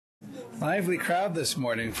Lively crowd this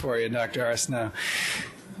morning for you, Dr. Arsnow.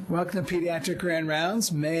 Welcome to Pediatric Grand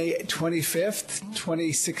Rounds, May 25th,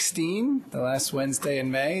 2016, the last Wednesday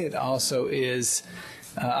in May. It also is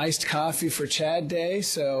iced coffee for Chad Day,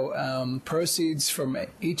 so proceeds from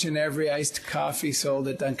each and every iced coffee sold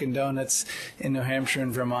at Dunkin' Donuts in New Hampshire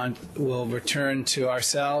and Vermont will return to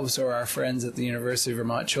ourselves or our friends at the University of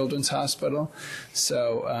Vermont Children's Hospital.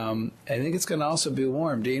 So I think it's going to also be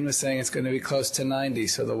warm. Dean was saying it's going to be close to 90,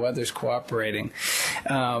 so the weather's cooperating.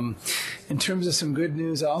 In terms of some good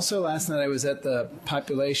news also, last night I was at the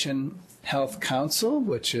Population Health Council,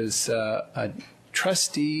 which is a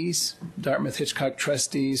trustees, Dartmouth-Hitchcock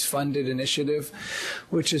trustees funded initiative,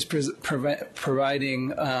 which is providing,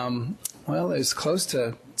 there's close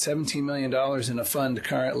to $17 million in a fund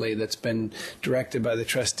currently that's been directed by the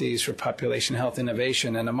trustees for population health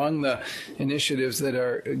innovation. And among the initiatives that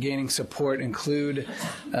are gaining support include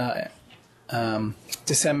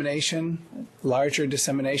larger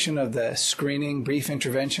dissemination of the screening, brief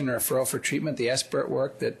intervention, or referral for treatment, the SBIRT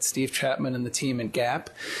work that Steve Chapman and the team at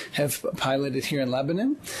GAP have piloted here in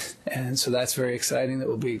Lebanon. And so that's very exciting that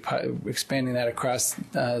we'll be expanding that across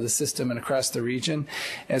the system and across the region,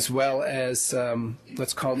 as well as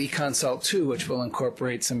what's called eConsult 2, which will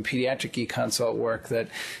incorporate some pediatric eConsult work that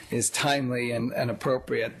is timely and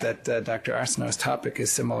appropriate that Dr. Arsnow's topic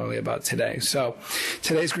is similarly about today. So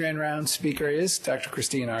today's Grand Round speaker is Dr.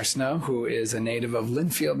 Christine Arsnow, who is a native of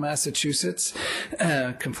Lynnfield, Massachusetts,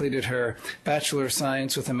 completed her Bachelor of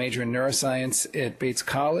Science with a major in neuroscience at Bates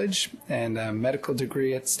College and a medical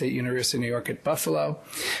degree at State University of New York at Buffalo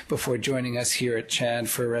before joining us here at CHAD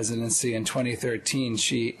for residency in 2013.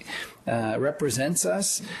 She represents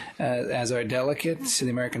us as our delegate to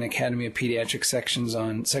the American Academy of Pediatrics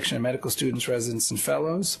section of medical students, residents, and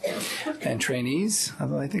fellows and trainees,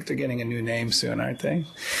 although I think they're getting a new name soon, aren't they?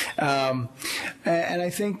 And I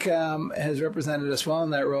think has represented us well in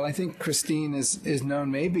that role. I think Christine is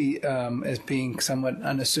known maybe as being somewhat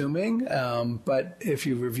unassuming, but if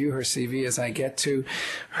you review her CV as I get to,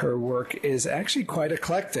 her work is actually quite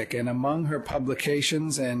eclectic, and among her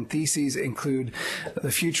publications and theses include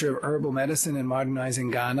The Future of Herbal Medicine and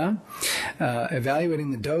Modernizing Ghana,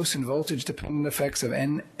 evaluating the dose and voltage-dependent effects of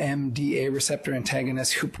NMDA receptor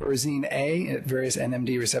antagonist huperzine A at various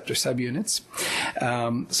NMD receptor subunits,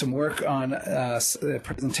 some work on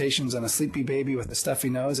presentations on a sleepy baby with a stuffy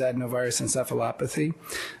nose, adenovirus encephalopathy,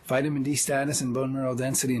 vitamin D status and bone mineral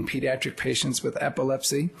density in pediatric patients with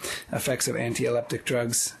epilepsy, effects of epileptic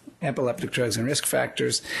drugs and risk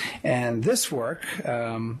factors, and this work,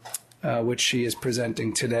 which she is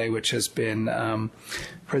presenting today, which has been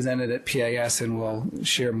presented at PAS and will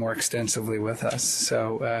share more extensively with us.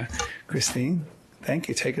 So, Christine, thank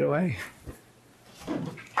you. Take it away. Thank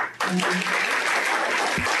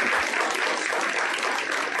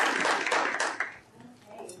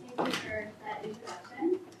you for that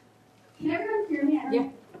introduction. Can everyone hear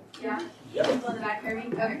me? Yeah? People in the back hear me?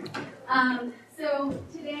 Okay. So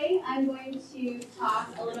today I'm going to talk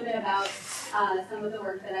a little bit about some of the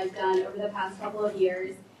work that I've done over the past couple of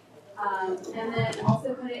years, and then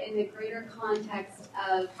also put it in the greater context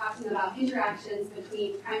of talking about interactions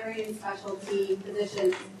between primary and specialty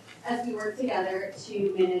physicians as we work together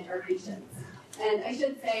to manage our patients. And I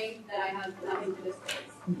should say that I have nothing to disclose.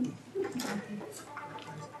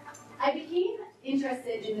 I became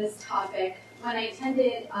interested in this topic when I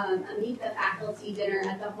attended a Meet the Faculty dinner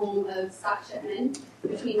at the home of Scott Shipman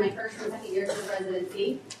between my first and second years of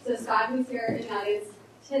residency. So Scott, who's here in the audience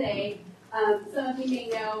today, some of you may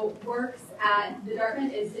know, works at the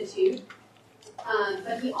Dartmouth Institute,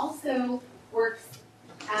 but he also works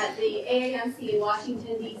at the AAMC in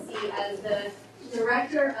Washington, D.C. as the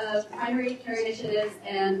Director of Primary Care Initiatives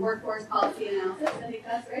and Workforce Policy Analysis. I think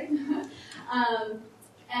that's right.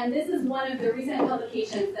 And this is one of the recent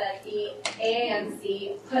publications that the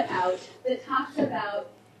AAMC put out that talks about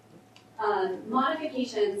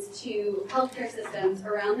modifications to healthcare systems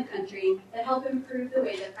around the country that help improve the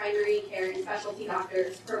way that primary care and specialty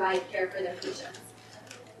doctors provide care for their patients.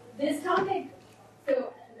 This topic,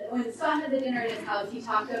 so when Scott had the dinner at his house, he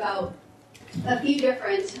talked about a few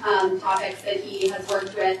different topics that he has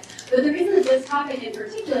worked with. But the reason that this topic in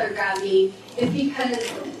particular grabbed me is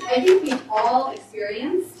because I think we've all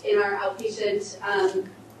experienced in our outpatient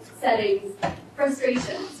settings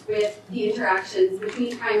frustrations with the interactions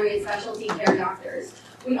between primary and specialty care doctors.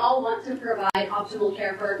 We all want to provide optimal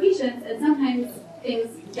care for our patients, and sometimes things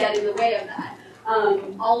get in the way of that.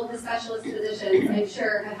 All of the specialist physicians, I'm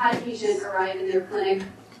sure, have had a patient arrive in their clinic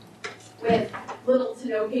with little to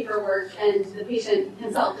no paperwork, and the patient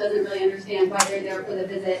himself doesn't really understand why they're there for the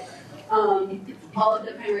visit. all of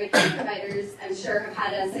the primary care providers, I'm sure, have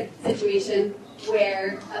had a situation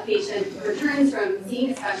where a patient returns from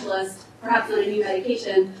seeing a specialist, perhaps on a new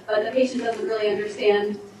medication, but the patient doesn't really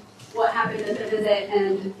understand what happened at the visit,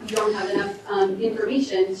 and you don't have enough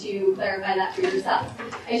information to clarify that for yourself.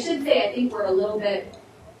 I should say I think we're a little bit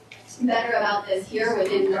better about this here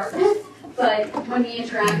within Dartmouth, but when we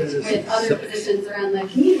interact with other physicians around the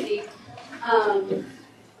community,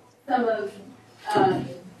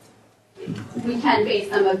 we can face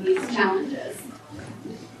some of these challenges.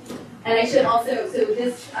 And I should also, so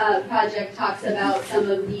this project talks about some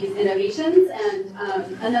of these innovations, and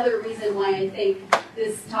another reason why I think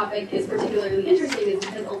this topic is particularly interesting is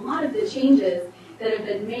because a lot of the changes that have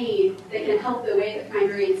been made that can help the way that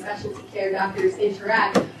primary and specialty care doctors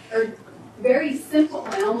interact are very simple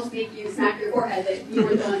and almost make you smack your forehead that you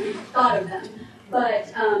were the one who thought of them.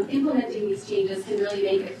 But implementing these changes can really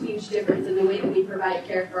make a huge difference in the way that we provide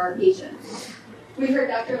care for our patients. We heard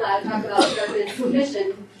Dr. Ladd talk about Dartmouth's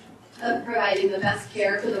mission of providing the best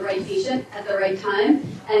care for the right patient at the right time.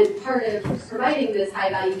 And part of providing this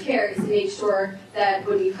high-value care is to make sure that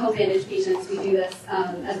when we co-manage patients, we do this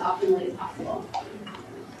as optimally as possible.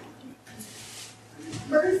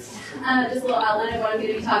 First, just a little outline of what I'm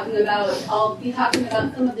going to be talking about. I'll be talking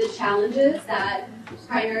about some of the challenges that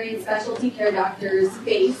primary and specialty care doctors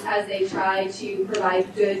face as they try to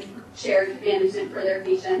provide good shared management for their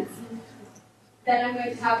patients. Then I'm going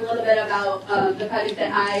to talk a little bit about the project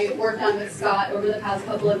that I worked on with Scott over the past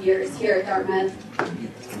couple of years here at Dartmouth.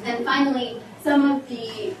 And finally, some of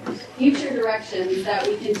the future directions that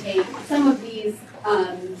we can take. Some of these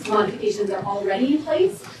modifications are already in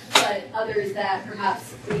place, but others that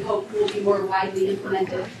perhaps we hope will be more widely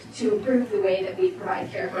implemented to improve the way that we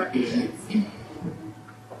provide care for our patients.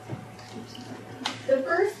 The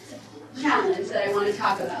first challenge that I want to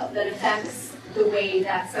talk about that affects the way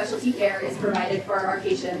that specialty care is provided for our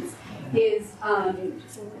patients is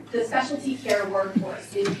the specialty care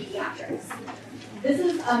workforce in pediatrics. This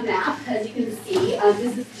is a map, as you can see.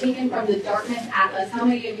 This is taken from the Dartmouth Atlas. How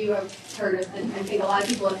many of you have heard of it? I think a lot of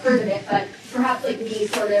people have heard of it, but perhaps like me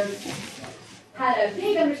sort of had a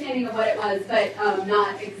vague understanding of what it was, but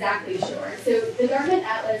not exactly sure. So the Dartmouth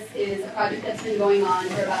Atlas is a project that's been going on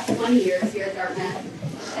for about 20 years here at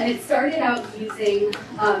Dartmouth. And it started out using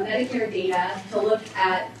Medicare data to look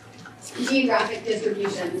at geographic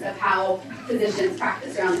distributions of how physicians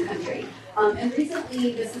practice around the country. And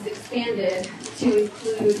recently, this has expanded to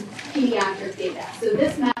include pediatric data. So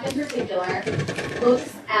this map in particular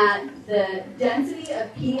looks at the density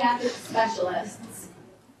of pediatric specialists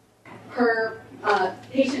per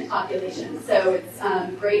patient population. So it's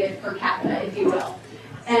graded per capita, if you will.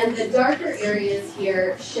 And the darker areas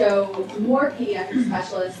here show more pediatric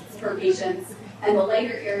specialists per patients, and the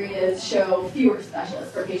lighter areas show fewer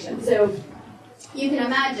specialists per patient. So you can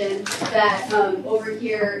imagine that over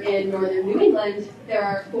here in northern New England, there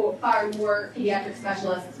are far more pediatric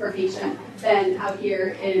specialists per patient than out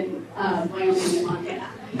here in Wyoming and Montana.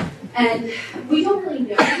 And we don't really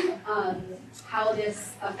know how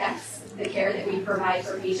this affects the care that we provide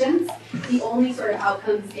for patients. The only sort of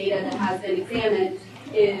outcomes data that has been examined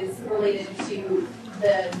is related to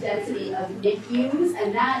the density of NICUs,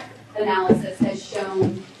 and that analysis has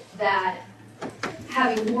shown that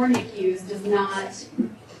having more NICUs does not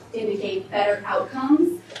indicate better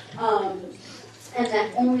outcomes, and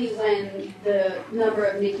that only when the number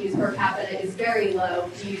of NICUs per capita is very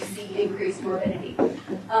low do you see increased morbidity.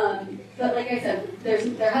 But like I said,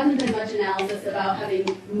 there hasn't been much analysis about having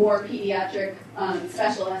more pediatric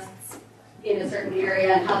specialists in a certain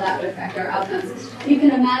area and how that would affect our outcomes. You can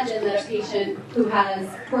imagine that a patient who has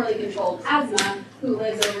poorly controlled asthma, who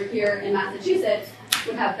lives over here in Massachusetts,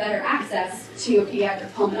 would have better access to a pediatric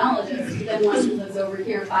pulmonologist than one who lives over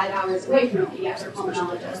here 5 hours away from a pediatric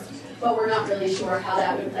pulmonologist. But we're not really sure how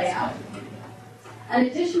that would play out. An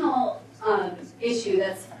additional issue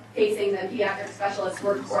that's facing the pediatric specialist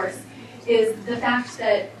workforce is the fact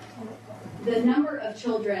that the number of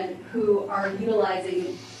children who are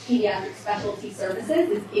utilizing pediatric specialty services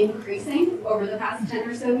is increasing over the past 10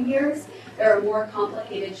 or so years. There are more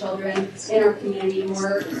complicated children in our community,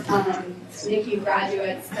 more NICU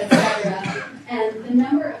graduates, etc. And the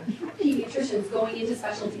number of pediatricians going into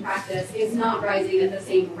specialty practice is not rising at the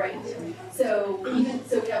same rate. So we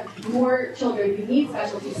have more children who need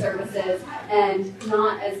specialty services, and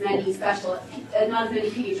not as many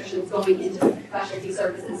pediatricians going into specialty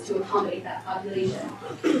services to accommodate that population.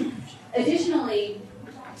 Additionally,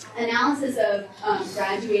 analysis of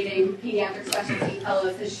graduating pediatric specialty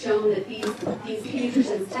fellows has shown that these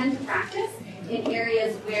pediatricians tend to practice in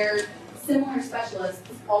areas where similar specialists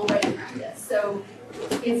already practice. So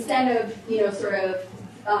instead of, sort of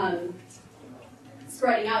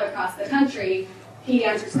spreading out across the country,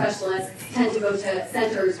 pediatric specialists tend to go to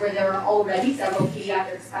centers where there are already several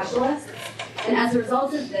pediatric specialists. And as a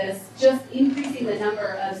result of this, just increasing the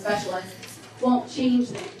number of specialists won't change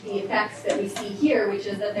the effects that we see here, which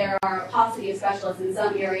is that there are a paucity of specialists in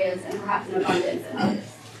some areas and perhaps an abundance in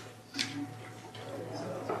others.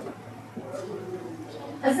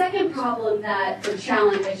 A second problem or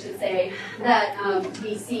challenge, I should say, that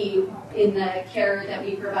we see in the care that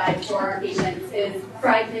we provide for our patients is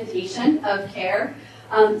fragmentation of care.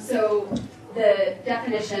 So the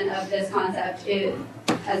definition of this concept is,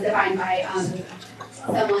 as defined by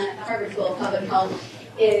someone at the Harvard School of Public Health,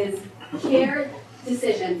 is care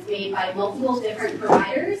decisions made by multiple different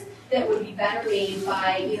providers that would be better made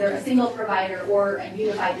by either a single provider or a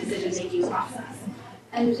unified decision-making process.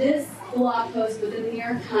 And this blog post was in the New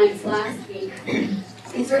York Times last week.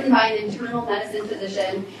 It's written by an internal medicine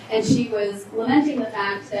physician, and she was lamenting the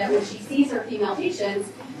fact that when she sees her female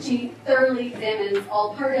patients, she thoroughly examines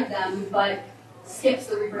all part of them, but skips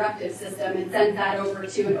the reproductive system and sends that over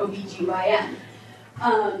to an OBGYN.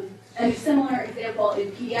 A similar example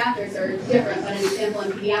in pediatrics, or different, but an example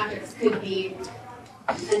in pediatrics could be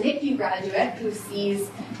a NICU graduate who sees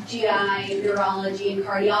GI, neurology, and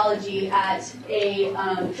cardiology at an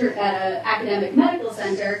academic medical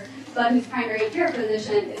center, but whose primary care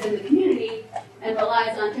physician is in the community and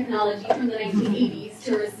relies on technology from the 1980s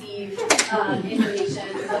to receive information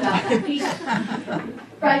about that patient.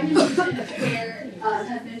 Fragmentation of care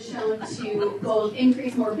has been shown to both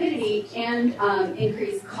increase morbidity and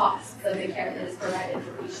increase costs of the care that is provided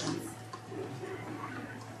for patients.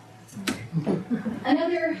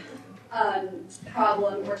 Another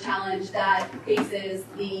problem or challenge that faces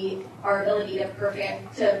our ability to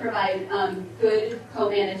provide good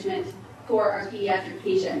co-management for our pediatric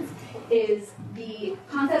patients is the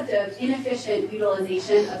concept of inefficient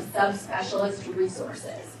utilization of subspecialist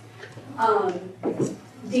resources.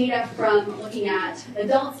 Data from looking at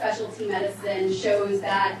adult specialty medicine shows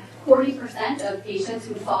that 40% of patients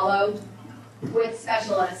who follow with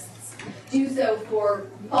specialists do so for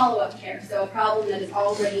follow-up care, so a problem that is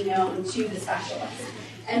already known to the specialist.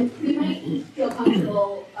 And we might feel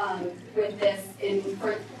comfortable with this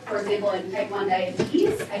for example, in type 1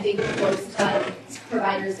 diabetes. I think most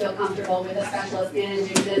providers feel comfortable with a specialist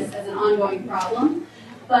managing this as an ongoing problem.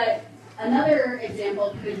 But another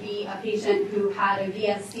example could be a patient who had a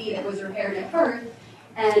VSD that was repaired at birth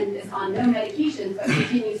and is on no medications but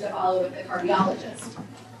continues to follow with the cardiologist.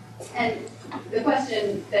 And the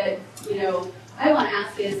question that I want to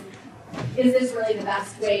ask is this really the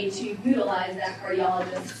best way to utilize that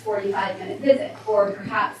cardiologist's 45-minute visit? Or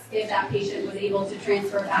perhaps if that patient was able to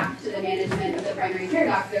transfer back to the management of the primary care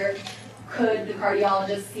doctor, could the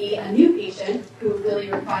cardiologist see a new patient who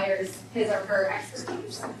really requires his or her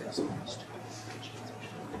expertise?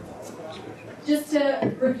 Just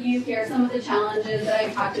to review here some of the challenges that I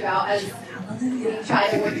talked about as we try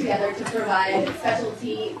to work together to provide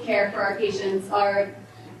specialty care for our patients are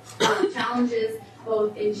challenges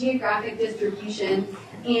both in geographic distribution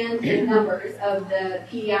and in numbers of the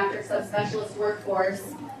pediatric subspecialist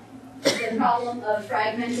workforce, the problem of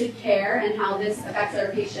fragmented care and how this affects our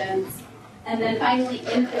patients, and then finally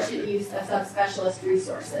inefficient use of subspecialist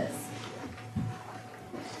resources.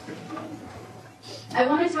 I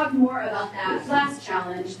want to talk more about that last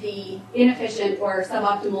challenge, the inefficient or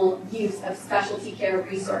suboptimal use of specialty care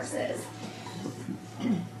resources.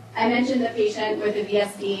 I mentioned the patient with a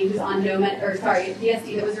VSD who's on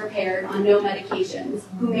VSD that was repaired on no medications,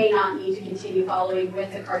 who may not need to continue following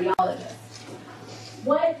with the cardiologist.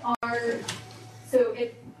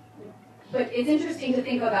 But it's interesting to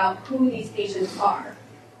think about who these patients are.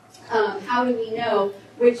 How do we know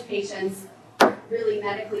which patients really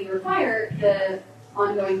medically require the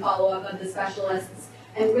ongoing follow-up of the specialists,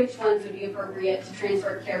 and which ones would be appropriate to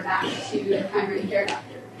transfer care back to the primary care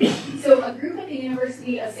doctor? So a group at the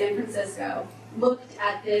University of San Francisco looked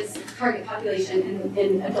at this target population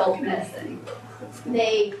in adult medicine.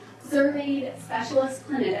 They surveyed specialist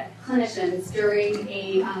clinicians during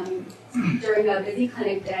a busy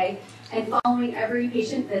clinic day, and following every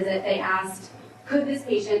patient visit, they asked, could this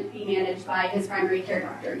patient be managed by his primary care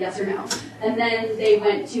doctor, yes or no? And then they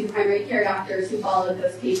went to the primary care doctors who followed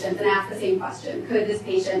those patients and asked the same question, could this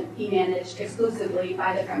patient be managed exclusively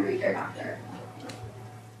by the primary care doctor?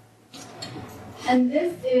 And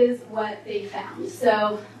this is what they found.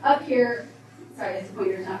 So up here, sorry, this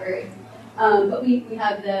pointer's not very, but we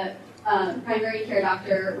have the primary care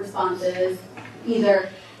doctor responses, either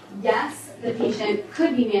yes, the patient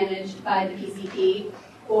could be managed by the PCP,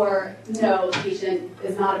 or no, the patient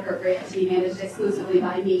is not appropriate to be managed exclusively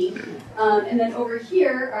by me. And then over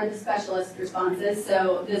here are the specialist responses.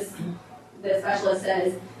 So the specialist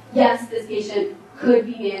says, yes, this patient could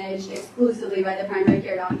be managed exclusively by the primary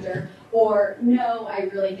care doctor, or no, I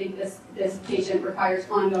really think this patient requires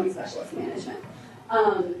ongoing specialist management.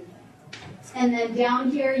 And then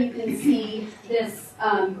down here you can see this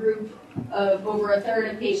group of over a third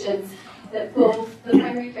of patients that both the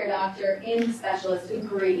primary care doctor and the specialist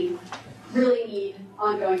agree really need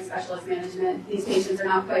ongoing specialist management. These patients are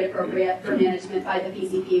not quite appropriate for management by the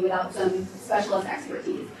PCP without some specialist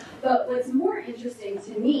expertise. But what's more interesting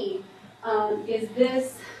to me is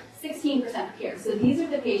this 16% here. So these are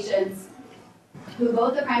the patients who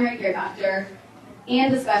both the primary care doctor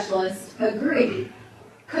and the specialist agree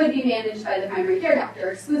could be managed by the primary care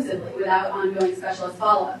doctor exclusively without ongoing specialist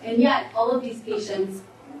follow-up. And yet, all of these patients,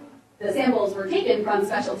 the samples were taken from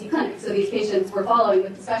specialty clinics, so these patients were following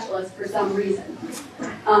with the specialist for some reason,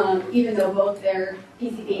 even though both their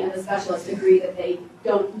PCP and the specialist agree that they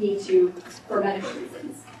don't need to for medical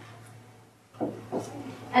reasons.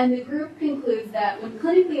 And the group concludes that when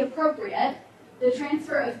clinically appropriate, the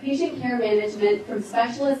transfer of patient care management from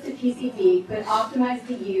specialist to PCP could optimize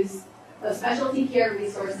the use of specialty care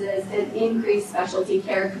resources and increase specialty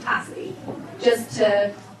care capacity. Just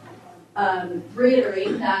to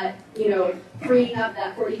reiterate that, freeing up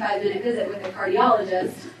that 45-minute visit with a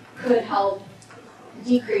cardiologist could help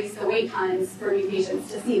decrease the wait times for new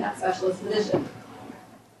patients to see that specialist physician.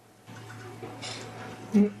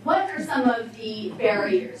 What are some of the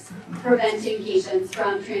barriers preventing patients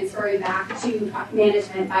from transferring back to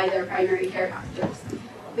management by their primary care doctors?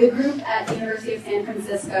 The group at the University of San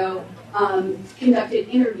Francisco conducted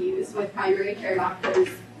interviews with primary care doctors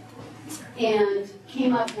and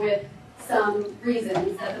came up with some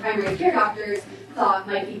reasons that the primary care doctors thought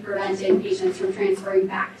might be preventing patients from transferring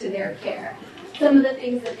back to their care. Some of the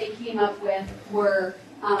things that they came up with were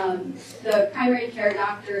the primary care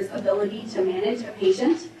doctor's ability to manage a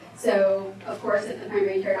patient. So, of course, if the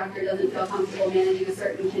primary care doctor doesn't feel comfortable managing a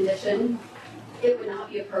certain condition, it would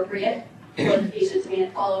not be appropriate for the patient to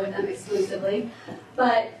follow with them exclusively.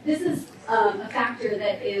 But this is a factor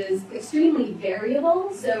that is extremely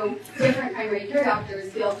variable, so different primary care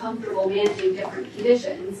doctors feel comfortable managing different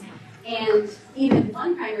conditions. And even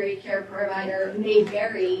one primary care provider may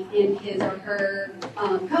vary in his or her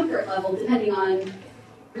comfort level depending on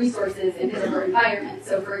resources in his or her environment.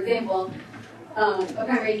 So for example, a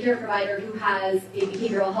primary care provider who has a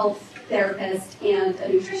behavioral health therapist and a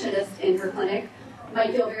nutritionist in her clinic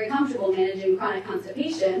might feel very comfortable managing chronic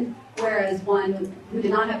constipation, whereas one who did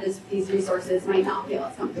not have these resources might not feel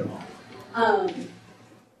as comfortable.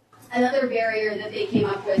 Another barrier that they came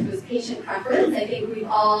up with was patient preference. I think we've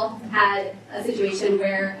all had a situation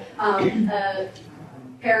where a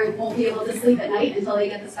parent won't be able to sleep at night until they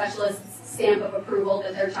get the specialist's stamp of approval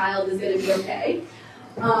that their child is going to be okay.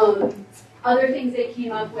 Other things they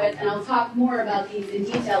came up with, and I'll talk more about these in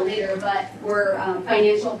detail later, but were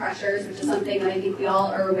financial pressures, which is something that I think we all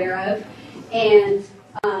are aware of, and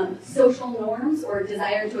social norms or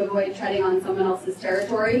desire to avoid treading on someone else's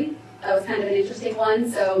territory. That was kind of an interesting one.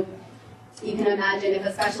 So you can imagine if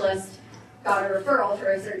a specialist got a referral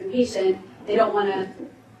for a certain patient, they don't want to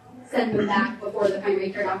send them back before the primary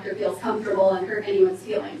care doctor feels comfortable and hurt anyone's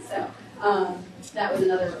feelings. So that was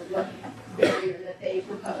another barrier that they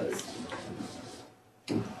proposed.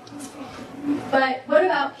 But what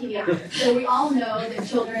about pediatrics? So we all know that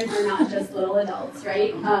children are not just little adults,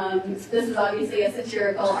 right? This is obviously a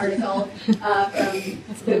satirical article from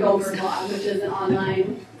the Gomer blog, which is an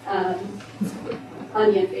online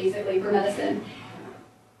onion, basically, for medicine.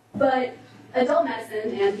 But adult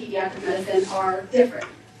medicine and pediatric medicine are different.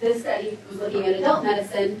 This study was looking at adult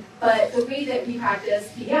medicine, but the way that we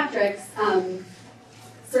practice pediatrics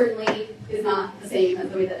certainly is not the same as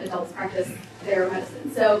the way that adults practice their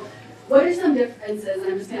medicine. So what are some differences,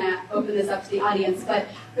 and I'm just going to open this up to the audience, but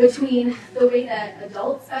between the way that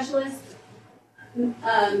adult specialists,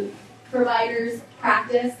 providers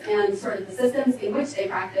practice and sort of the systems in which they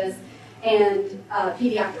practice, and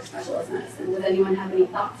pediatric specialist medicine. Does anyone have any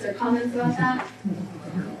thoughts or comments about that?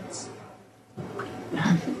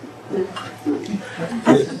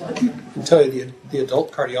 I can tell you the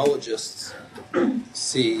adult cardiologists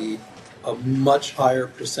see a much higher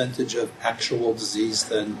percentage of actual disease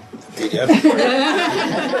than the pediatric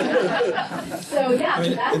cardiologists. So yeah, I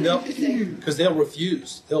mean, that's interesting. Because they'll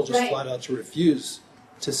refuse. They'll just flat out to refuse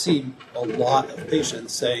to see a lot of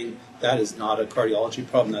patients saying that is not a cardiology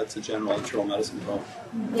problem, that's a general internal medicine problem.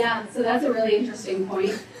 Yeah, so that's a really interesting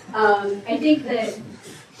point. I think that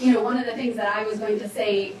one of the things that I was going to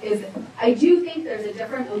say is I do think there's a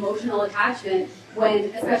different emotional attachment when,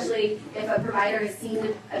 especially if a provider has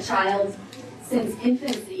seen a child since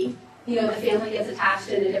infancy, the family gets attached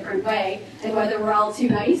in a different way, and whether we're all too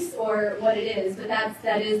nice or what it is, but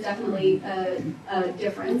that is definitely a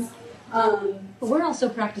difference. But we're also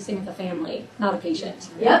practicing with a family, not a patient.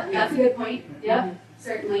 Yep, that's a good point. Yep,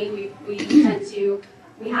 certainly we tend to,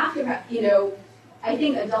 we have to, I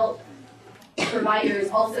think adult providers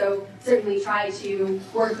also certainly try to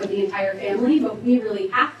work with the entire family, but we really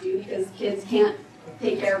have to because kids can't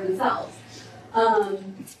take care of themselves.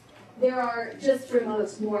 There are, just from a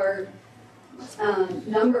more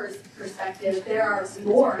numbers perspective, there are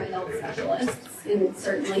more adult specialists,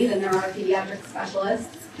 certainly, than there are pediatric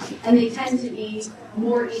specialists, and they tend to be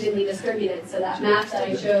more evenly distributed. So that map that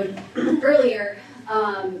I showed earlier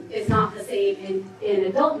is not the same in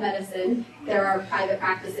adult medicine. There are private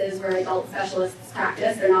practices where adult specialists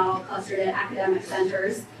practice. They're not all clustered at academic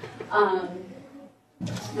centers.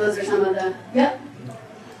 Those are some of the, yep.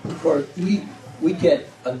 Of course, we get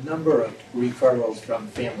a number of referrals from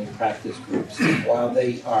family practice groups. While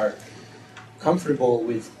they are comfortable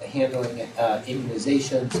with handling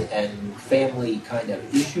immunizations and family kind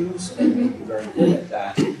of issues, and may be very good at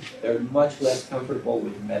that, they're much less comfortable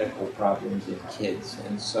with medical problems in kids.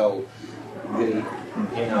 And so,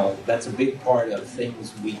 that's a big part of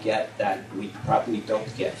things we get that we probably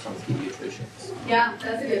don't get from pediatricians. Yeah,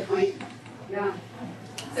 that's a good point. Yeah.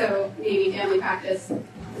 So maybe family practice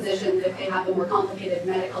physicians, if they have a more complicated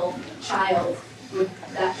medical child,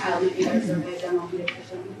 that child might be better served by a general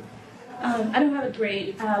pediatrician. I don't have a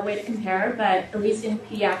great way to compare, but at least in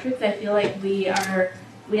pediatrics, I feel like we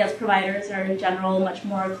as providers are in general much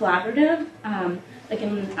more collaborative. Like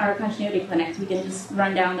in our continuity clinics, we can just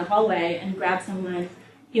run down the hallway and grab someone,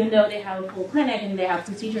 even though they have a full clinic and they have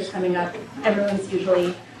procedures coming up. Everyone's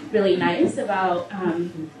usually really nice about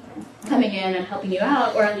coming in and helping you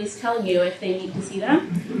out, or at least telling you if they need to see them.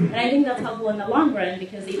 And I think that's helpful in the long run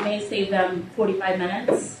because it may save them 45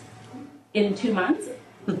 minutes in 2 months.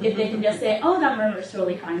 If they can just say, oh, that murmur's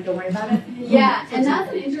totally fine, don't worry about it. Yeah, and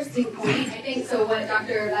that's an interesting point. I think so what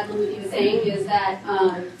Dr. Badlamuthi was saying is that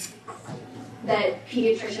that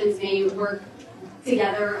pediatricians may work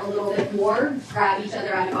together a little bit more, grab each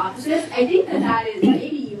other out of offices. I think that is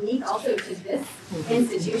maybe unique also to this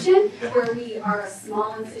institution, where we are a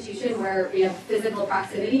small institution where we have physical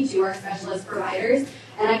proximity to our specialist providers.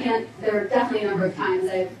 And there are definitely a number of times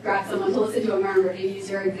I've grabbed someone to listen to a murmur, to use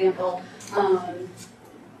your example.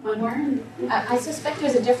 One more? I suspect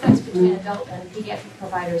there's a difference between adult and pediatric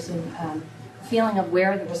providers in feeling of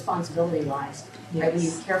where the responsibility lies. Yes. Right? When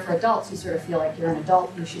you care for adults, you sort of feel like you're an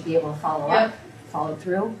adult, you should be able to follow up, follow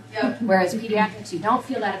through. Yep. Whereas pediatrics, you don't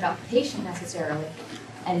feel that about the patient necessarily.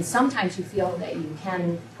 And sometimes you feel that you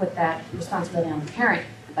can put that responsibility on the parent,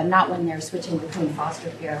 but not when they're switching between foster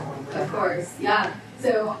care or whatever. Of course, yeah.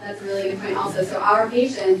 So that's a really good point also. So our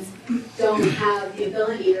patients don't have the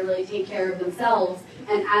ability to really take care of themselves.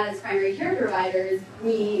 And as primary care providers,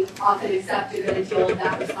 we often accept a good deal of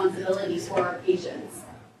that responsibility for our patients.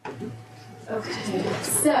 Okay,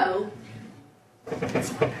 so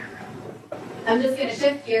I'm just going to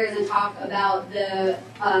shift gears and talk about the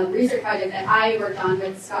research project that I worked on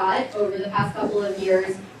with Scott over the past couple of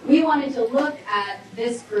years. We wanted to look at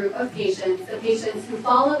this group of patients, the patients who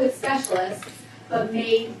follow with specialists but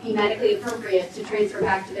may be medically appropriate to transfer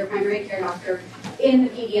back to their primary care doctor in the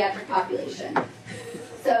pediatric population.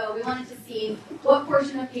 So we wanted to see what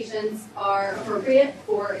portion of patients are appropriate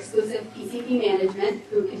for exclusive PCP management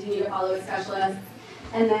who continue to follow a specialist,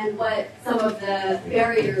 and then what some of the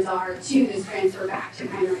barriers are to this transfer back to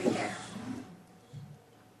primary care.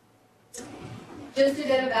 Just a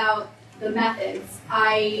bit about the methods.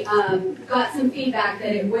 I got some feedback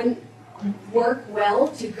that it wouldn't work well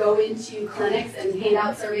to go into clinics and hand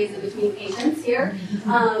out surveys in between patients here.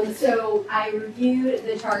 So I reviewed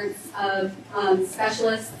the charts of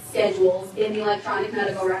specialist schedules in the electronic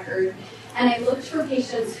medical record, and I looked for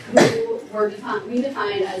patients who were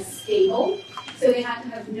redefined as stable. So they had to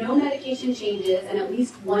have no medication changes in at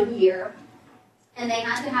least 1 year, and they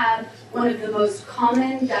had to have one of the most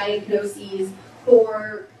common diagnoses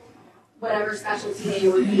for whatever specialty they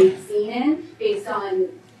were being seen in, based on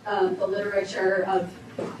the literature of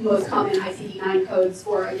most common ICD-9 codes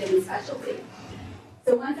for a given specialty.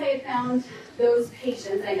 So once I had found those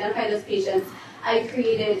patients, identified those patients, I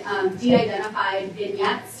created de-identified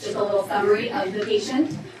vignettes, just a little summary of the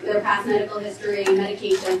patient, their past medical history,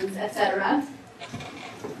 medications, etc.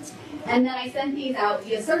 And then I sent these out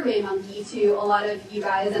via SurveyMonkey to a lot of you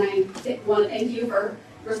guys, and I want to thank you for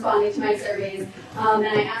responding to my surveys, and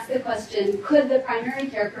I asked the question, could the primary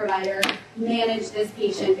care provider manage this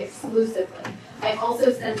patient exclusively? I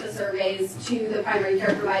also sent the surveys to the primary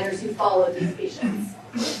care providers who followed these patients.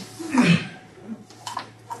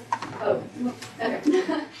 Oh, okay.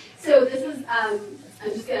 So this is, I'm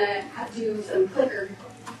just going to have to do some clicker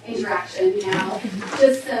interaction now.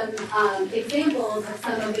 Just some examples of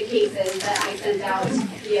some of the cases that I sent out to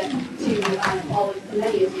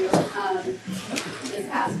many of you this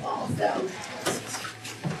past fall. So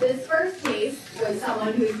this first case was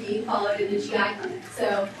someone who was being followed in the GI clinic.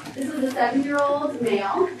 So this is a 7-year-old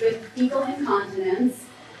male with fecal incontinence.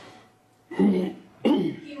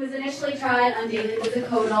 He was initially tried on daily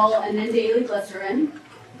lidocaine and then daily glycerin.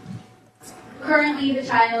 Currently, the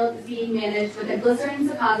child is being managed with a glycerin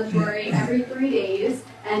suppository every 3 days,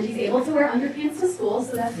 and he's able to wear underpants to school,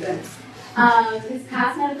 so that's good. His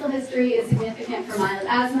past medical history is significant for mild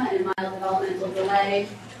asthma and mild developmental delay.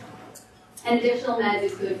 And additional meds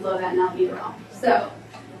include Flovent and albuterol. So,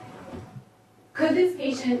 could this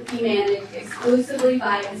patient be managed exclusively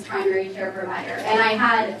by his primary care provider? And I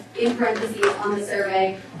had, in parentheses on the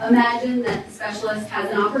survey, imagine that the specialist has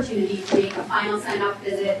an opportunity to make a final sign-off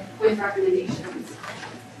visit with recommendations.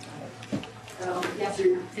 So, yes or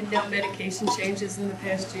no? And no medication changes in the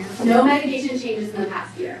past year? No medication changes in the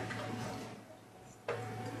past year.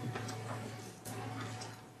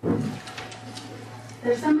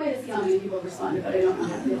 There's some way to see how many people responded, but I don't know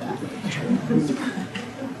how to do that.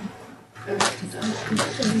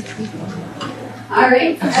 All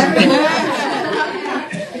right,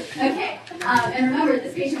 okay, and remember,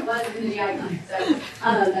 this patient was in the GI clinic, so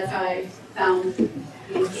that's how I found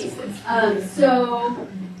these cases. So,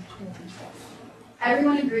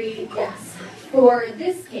 everyone agreed, yes. For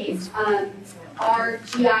this case, our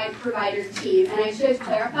GI provider team, and I should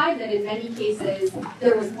clarify that in many cases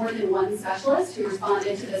there was more than one specialist who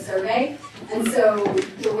responded to the survey, and so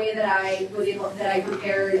the way that I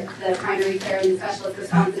compared the primary care and the specialist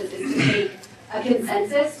responses is to take a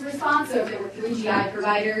consensus response. So if there were 3 GI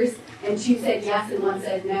providers and 2 said yes and 1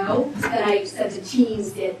 said no, then I said the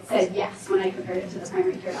teams said yes when I compared it to the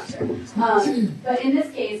primary care doctor. But in this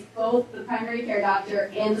case, both the primary care doctor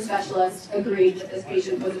and the specialist agreed that this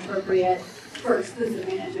patient was appropriate for exclusive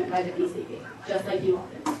management by the PCP, just like you all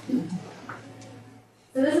did.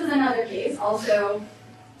 So this is another case, also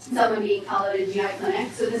someone being followed in GI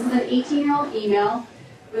clinic. So this is an 18-year-old female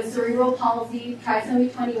with cerebral palsy,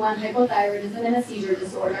 trisomy 21, hypothyroidism, and a seizure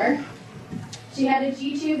disorder. She had a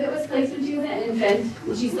G-tube that was placed when she was an infant,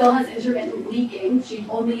 and she still has intermittent leaking. She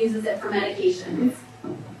only uses it for medications.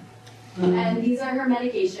 And these are her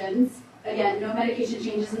medications. Again, no medication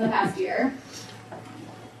changes in the past year.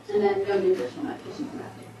 And then no new additional medication from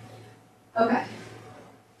that. Okay.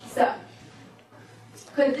 So,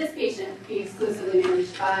 could this patient be exclusively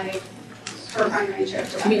managed by her primary care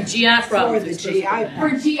provider? I mean, GI For the GI. For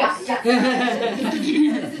GI, yes.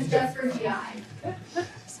 This is just for GI.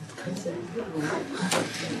 Okay.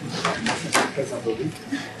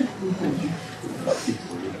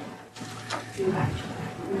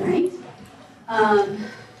 All right.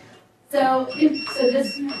 So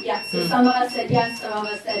some of us said yes, some of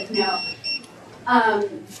us said no.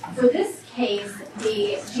 For this case,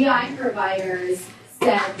 the GI providers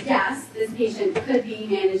said yes, this patient could be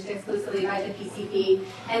managed exclusively by the PCP,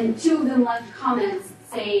 and 2 of them left comments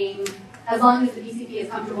saying, as long as the PCP is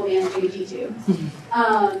comfortable managing a G-tube.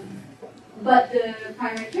 But the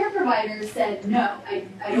primary care providers said, no,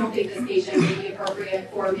 I don't think this patient would be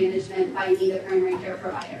appropriate for management by me, the primary care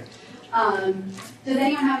provider. Does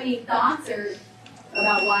anyone have any thoughts or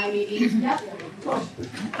about why maybe? Yep.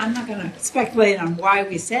 I'm not going to speculate on why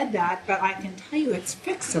we said that, but I can tell you it's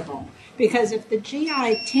fixable. Because if the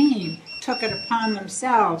GI team took it upon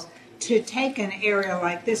themselves to take an area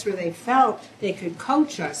like this where they felt they could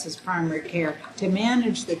coach us as primary care to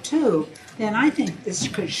manage the tube, then I think this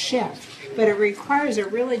could shift. But it requires a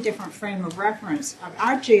really different frame of reference.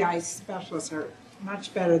 Our GI specialists are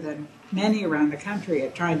much better than many around the country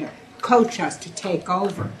at trying to coach us to take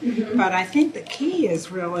over. Mm-hmm. But I think the key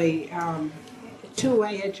is really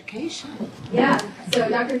two-way education. Yeah, so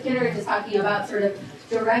Dr. Kittredge is talking about sort of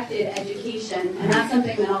directed education, and that's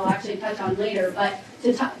something that I'll actually touch on later, but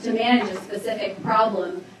to manage a specific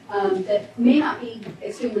problem that may not be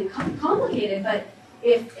extremely complicated, but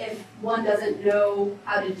if one doesn't know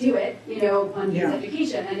how to do it, one needs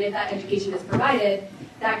education, and if that education is provided,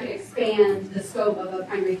 that could expand the scope of a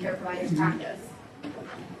primary care provider's practice.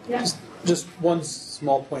 Yeah. Just one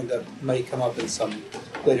small point that may come up in some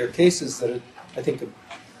later cases that I think a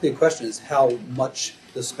big question is how much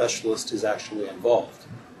the specialist is actually involved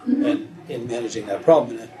in managing that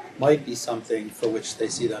problem. And might be something for which they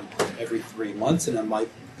see them every 3 months, and it might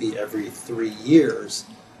be every 3 years.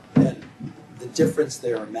 And the difference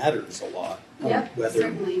there matters a lot. Yep, Whether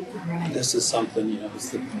certainly. this is something,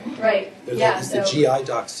 is the, Right. is the GI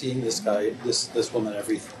doc seeing this guy, this woman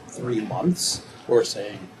every 3 months, or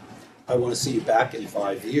saying, I want to see you back in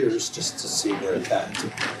 5 years just to see where it's at.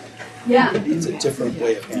 Yeah. It's a different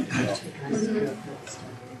way of handling it.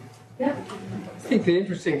 Mm-hmm. Yep. I think the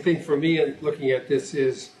interesting thing for me in looking at this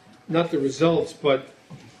is not the results, but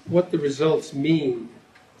what the results mean.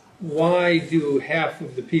 Why do half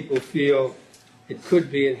of the people feel it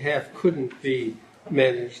could be and half couldn't be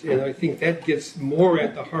managed? And I think that gets more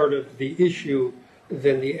at the heart of the issue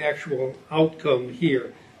than the actual outcome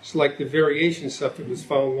here. It's like the variation stuff that was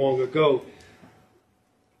found long ago.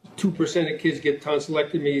 2% of kids get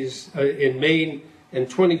tonsillectomies in Maine, and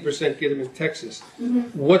 20% get them in Texas.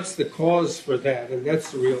 Mm-hmm. What's the cause for that? And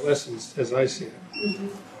that's the real essence, as I see it. Mm-hmm.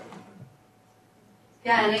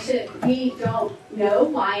 Yeah, and we don't know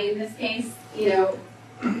why in this case,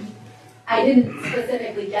 I didn't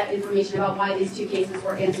specifically get information about why these two cases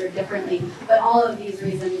were answered differently, but all of these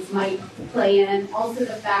reasons might play in. Also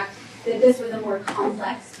the fact that this was a more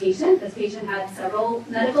complex patient. This patient had several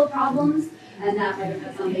medical problems, and that might have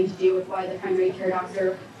had something to do with why the primary care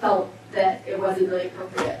doctor felt that it wasn't really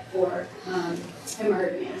appropriate for him or her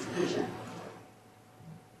to manage the patient.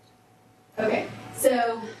 Okay,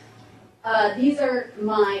 so these are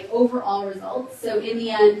my overall results. So in the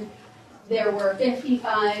end, there were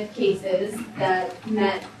 55 cases that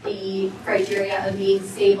met the criteria of being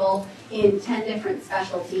stable in 10 different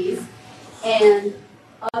specialties. And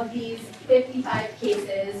of these 55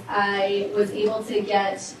 cases, I was able to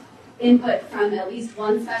get input from at least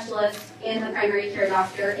one specialist and the primary care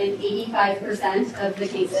doctor in 85% of the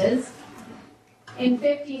cases. In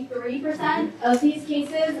 53% of these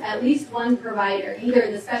cases, at least one provider, either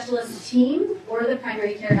the specialist team or the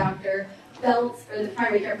primary care doctor, felt that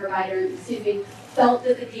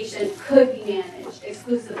the patient could be managed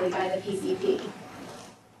exclusively by the PCP.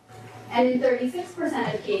 And in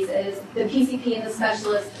 36% of cases, the PCP and the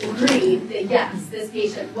specialist agreed that yes, this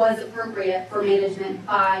patient was appropriate for management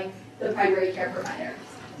by the primary care provider.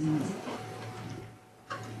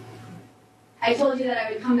 I told you that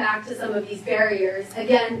I would come back to some of these barriers.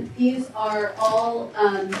 Again, these are all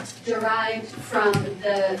derived from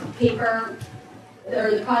the paper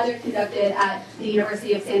or the project conducted at the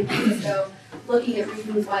University of San Francisco looking at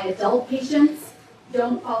reasons why adult patients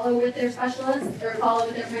don't follow with their specialists or follow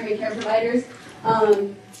with their primary care providers.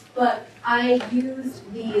 But I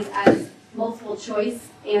used these as multiple choice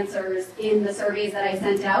answers in the surveys that I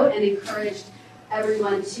sent out and encouraged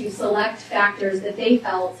everyone to select factors that they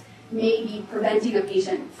felt may be preventing a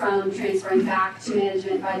patient from transferring back to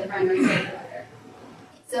management by the primary care provider.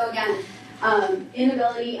 So again,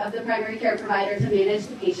 inability of the primary care provider to manage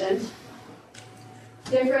the patient,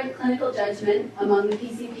 different clinical judgment among the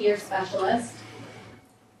PCP or specialist,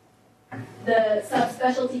 the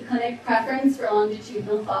subspecialty clinic preference for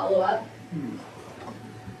longitudinal follow-up,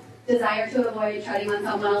 desire to avoid treading on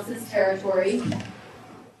someone else's territory,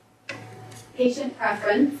 patient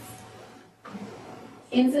preference,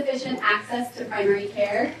 insufficient access to primary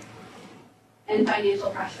care, and financial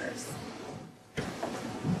pressures.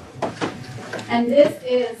 And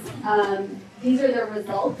these are the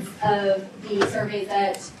results of the surveys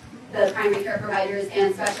that the primary care providers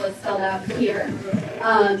and specialists filled out here.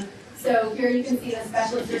 So here you can see the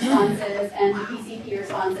specialist responses and the PCP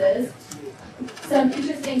responses. Some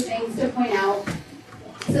interesting things to point out.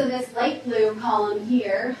 So this light blue column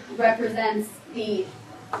here represents the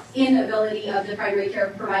inability of the primary care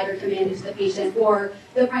provider to manage the patient, or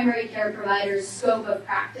the primary care provider's scope of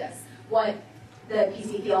practice, what the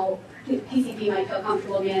PCP might feel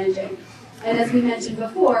comfortable managing. And as we mentioned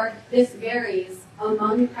before, this varies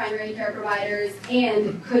among primary care providers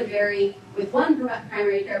and could vary with one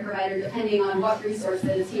primary care provider depending on what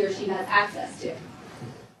resources he or she has access to.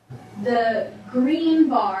 The green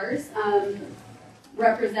bars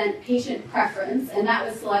represent patient preference, and that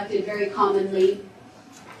was selected very commonly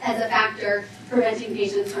as a factor preventing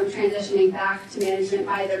patients from transitioning back to management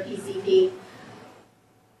by their PCP.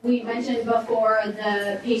 We mentioned before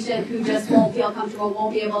the patient who just won't feel comfortable,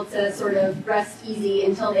 won't be able to sort of rest easy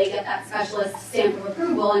until they get that specialist stamp of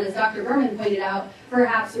approval. And as Dr. Berman pointed out,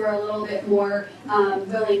 perhaps we're a little bit more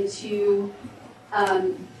willing to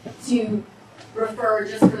refer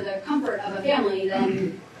just for the comfort of a family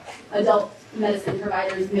than adult medicine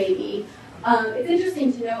providers may be. It's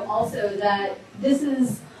interesting to note also that this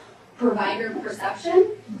is provider perception.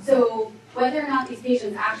 So Whether or not these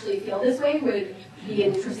patients actually feel this way would be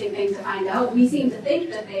an interesting thing to find out. We seem to think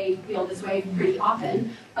that they feel this way pretty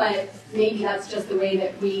often, but maybe that's just the way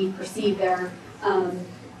that we perceive their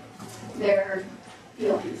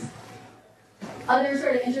feelings. Other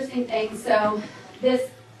sort of interesting things, so this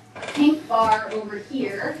pink bar over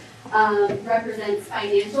here represents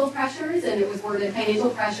financial pressures, and it was worded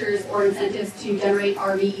financial pressures or incentives to generate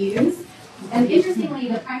RVUs. And interestingly,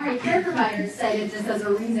 the primary care providers cited this as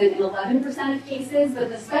a reason in 11% of cases, but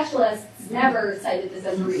the specialists never cited this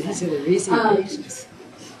as a reason.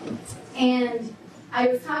 And I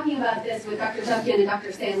was talking about this with Dr. Jufkin and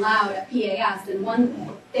Dr. Stan Loud at PAS, and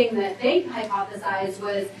one thing that they hypothesized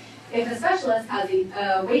was if a specialist has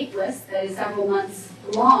a wait list that is several months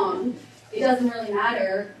long, it doesn't really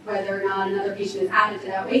matter whether or not another patient is added to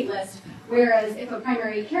that wait list. Whereas if a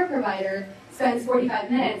primary care provider spends 45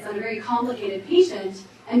 minutes on a very complicated patient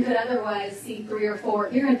and could otherwise see 3 or 4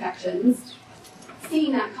 ear infections,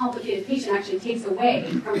 seeing that complicated patient actually takes away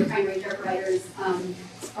from the primary care provider's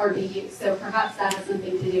RVU. So perhaps that has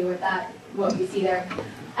something to do with that, what we see there.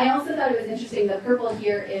 I also thought it was interesting, the purple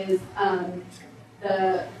here is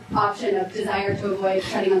the option of desire to avoid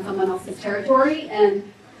treading on someone else's territory, and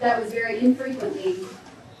that was very infrequently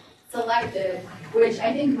selected, which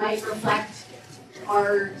I think might reflect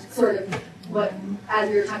our sort of what, as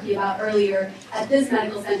we were talking about earlier, at this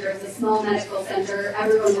medical center, it's a small medical center,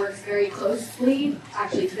 everyone works very closely,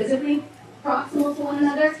 actually physically proximal to one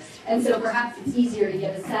another, and so perhaps it's easier to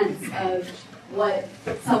get a sense of what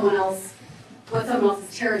someone else's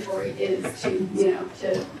territory is to,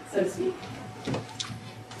 to, so to speak.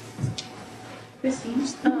 Christine,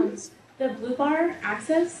 the blue bar,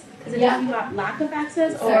 access, is it talking about lack of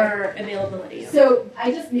access or availability? So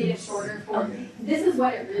I just made it shorter for, this is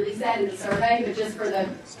what it really said in the survey, but just for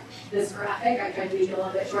this graphic, I tried to make it a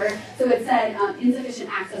little bit shorter. So it said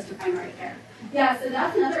insufficient access to primary care. Yeah, so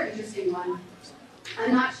that's another interesting one.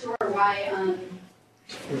 I'm not sure why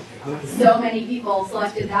so many people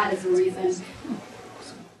selected that as a reason.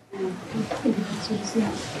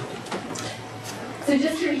 So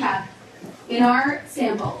just to recap, in our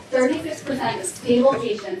sample, 36% of stable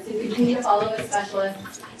patients who continue to follow a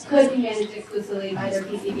specialist could be managed exclusively by their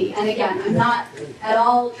PCP. And again, I'm not at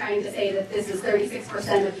all trying to say that this is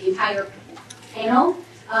 36% of the entire panel.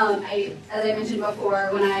 As I mentioned before,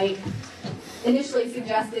 when I initially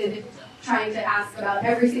suggested trying to ask about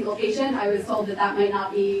every single patient, I was told that that might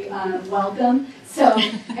not be welcome. So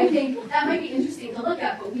I think that might be interesting to look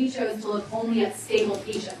at, but we chose to look only at stable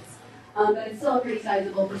patients. But it's still a pretty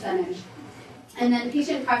sizable percentage. And then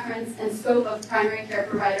patient preference and scope of primary care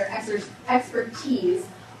provider expertise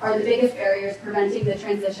are the biggest barriers preventing the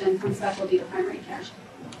transition from specialty to primary care.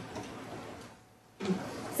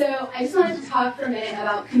 So I just wanted to talk for a minute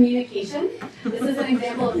about communication. This is an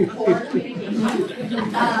example of poor communication.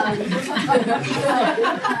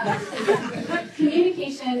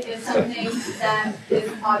 Communication is something that is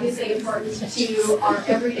obviously important to our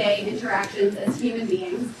everyday interactions as human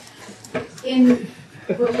beings. In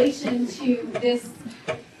relation to this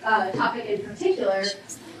topic in particular,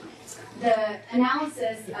 the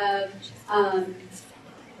analysis of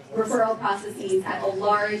referral processes at a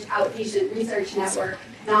large outpatient research network,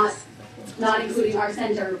 not including our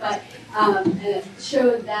center, but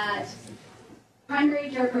showed that primary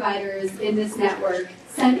care providers in this network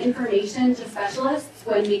send information to specialists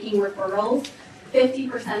when making referrals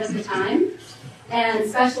 50% of the time, and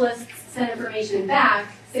specialists send information back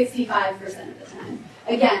 65% of the time.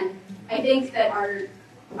 Again, I think that our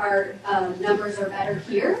numbers are better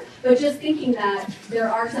here, but just thinking that there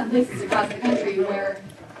are some places across the country where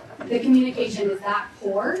the communication is that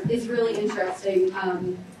poor is really interesting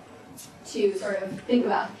to sort of think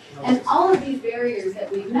about. And all of these barriers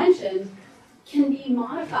that we've mentioned can be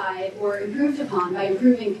modified or improved upon by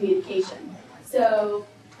improving communication. So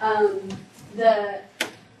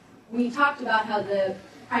we talked about how the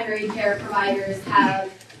primary care providers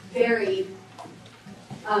have varied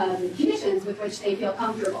conditions with which they feel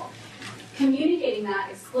comfortable. Communicating that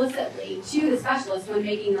explicitly to the specialist when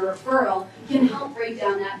making a referral can help break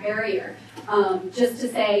down that barrier. Just to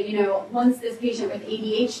say, once this patient with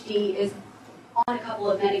ADHD is on a couple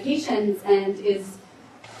of medications and is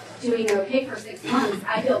doing okay for 6 months,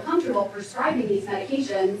 I feel comfortable prescribing these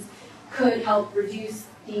medications could help reduce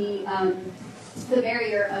the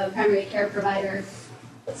barrier of primary care provider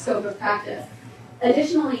scope of practice.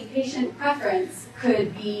 Additionally, patient preference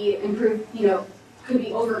could be improved, could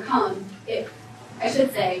be overcome if, I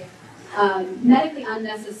should say, medically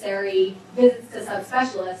unnecessary visits to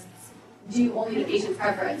subspecialists due only to patient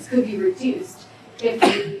preference could be reduced if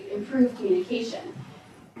we improve communication.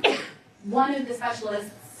 One of the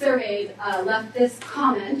specialists surveyed left this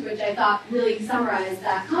comment, which I thought really summarized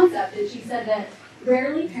that concept, and she said that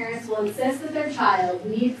rarely parents will insist that their child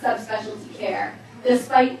needs subspecialty care,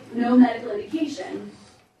 despite no medical indication.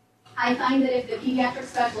 I find that if the pediatric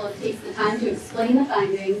specialist takes the time to explain the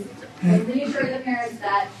findings and reassure the parents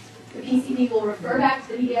that the PCP will refer back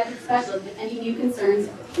to the pediatric specialist if any new concerns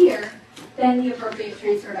appear, then the appropriate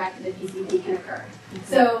transfer back to the PCP can occur.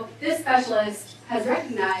 So this specialist has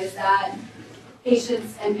recognized that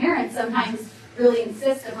patients and parents sometimes really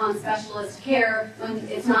insist upon specialist care when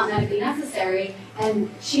it's not medically necessary, and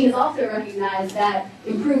she has also recognized that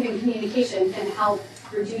improving communication can help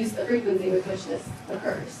reduce the frequency with which this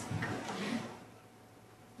occurs.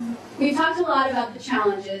 We've talked a lot about the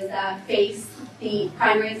challenges that face the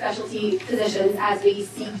primary and specialty physicians as we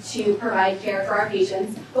seek to provide care for our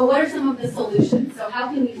patients, but what are some of the solutions? So how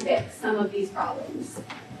can we fix some of these problems?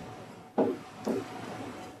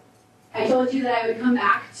 I told you that I would come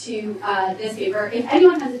back to this paper. If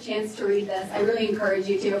anyone has a chance to read this, I really encourage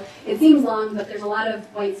you to. It seems long, but there's a lot of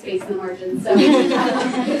white space in the margins, so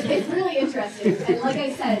it's really interesting. And like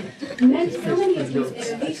I said, so many of these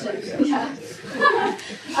innovations,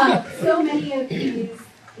 so many of these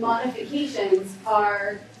modifications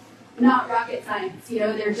are not rocket science. You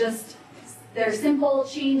know, they're simple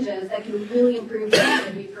changes that can really improve the way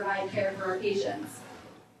that we provide care for our patients.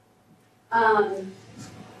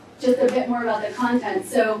 Just a bit more about the content.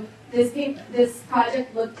 So this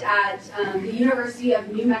project looked at the University of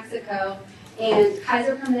New Mexico and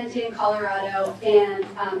Kaiser Permanente in Colorado and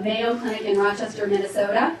Mayo Clinic in Rochester,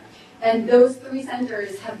 Minnesota. And those three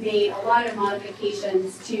centers have made a lot of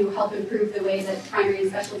modifications to help improve the way that primary and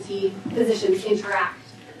specialty physicians interact.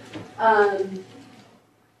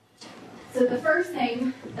 So the first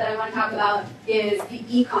thing that I want to talk about is the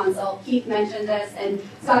e-consult. Keith mentioned this, and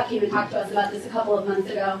Scott came and talked to us about this a couple of months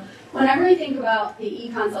ago. Whenever I think about the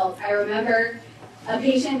e-consult, I remember a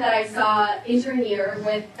patient that I saw inter-year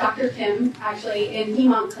with Dr. Kim, actually, in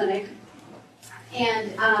Hemont Clinic.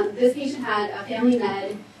 And this patient had a family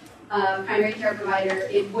med primary care provider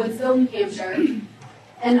in Woodsville, New Hampshire.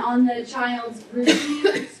 And on the child's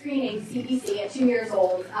routine screening, CBC, at 2 years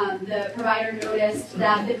old, the provider noticed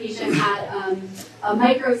that the patient had a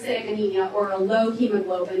microcytic anemia, or a low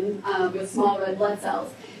hemoglobin with small red blood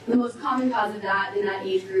cells. The most common cause of that in that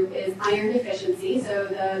age group is iron deficiency, so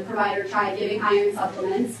the provider tried giving iron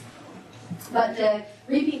supplements, but the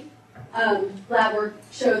repeat lab work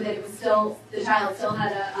showed that the child still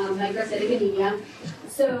had a microcytic anemia.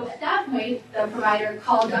 So at that point, the provider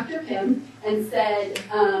called Dr. Kim and said,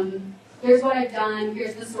 here's what I've done,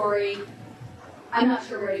 here's the story, I'm not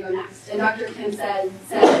sure where to go next. And Dr. Kim said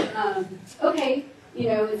okay, you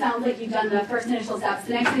know, it sounds like you've done the first initial steps.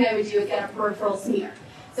 The next thing I would do is get a peripheral smear.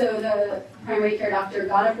 So the primary care doctor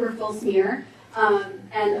got a peripheral smear,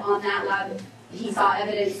 and on that lab, he saw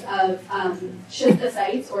evidence of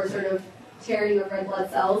schistocytes, or sort of tearing of red blood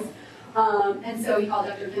cells. And so he called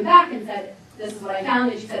Dr. Kim back and said, this is what I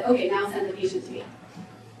found, and she said, okay, now send the patient to me.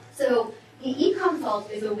 So the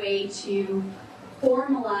e-consult is a way to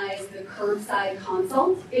formalize the curbside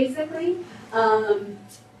consult, basically.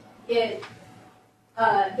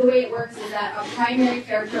 The way it works is that a primary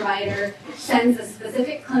care provider sends a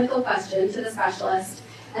specific clinical question to the specialist,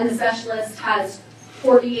 and the specialist has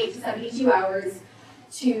 48 to 72 hours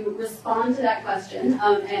to respond to that question,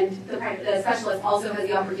 and the specialist also has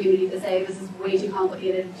the opportunity to say, this is way too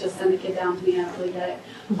complicated, just send the kid down to me, I don't really get it.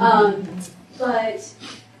 But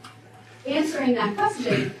answering that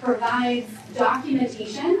question provides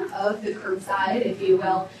documentation of the curbside, if you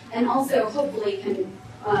will, and also hopefully can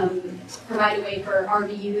provide a way for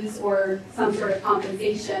RVUs or some sort of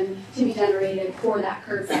compensation to be generated for that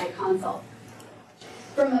curbside consult.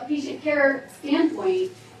 From a patient care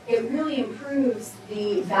standpoint, it really improves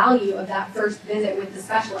the value of that first visit with the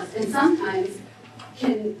specialist, and sometimes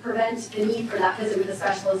can prevent the need for that visit with the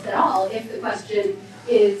specialist at all if the question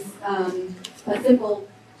is a simple,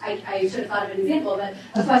 I should have thought of an example, but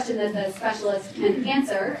a question that the specialist can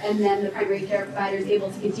answer, and then the primary care provider is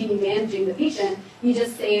able to continue managing the patient. You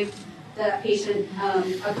just saved the patient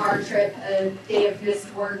a car trip, a day of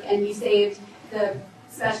missed work, and you saved the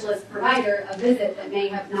specialist provider a visit that may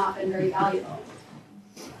have not been very valuable.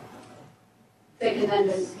 That can then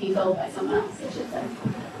be filled by someone else, I should say.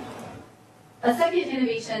 A second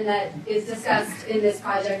innovation that is discussed in this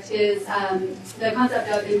project is the concept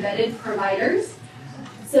of embedded providers.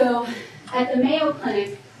 So at the Mayo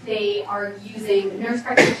Clinic, they are using nurse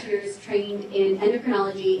practitioners trained in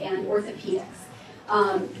endocrinology and orthopedics.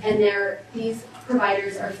 And these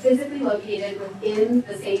providers are physically located within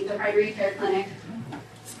the primary care clinic,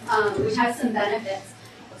 which has some benefits.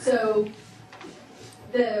 So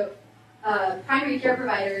the primary care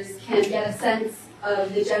providers can get a sense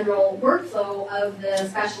of the general workflow of the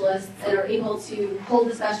specialists and are able to pull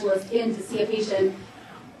the specialist in to see a patient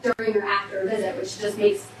during or after a visit, which just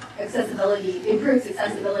makes improves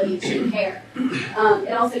accessibility to care.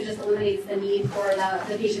 It also just eliminates the need for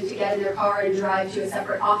the patient to get in their car and drive to a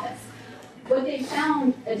separate office. What they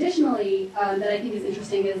found additionally that I think is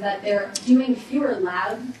interesting is that they're doing fewer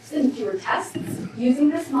labs and fewer tests using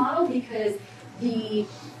this model because the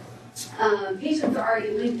patients are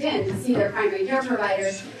already linked in to see their primary care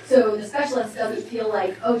providers, so the specialist doesn't feel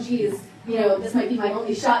like, oh geez, this might be my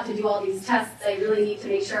only shot to do all these tests. I really need to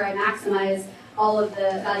make sure I maximize all of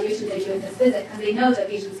the evaluations I do at this visit, because they know that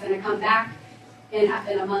patient's going to come back in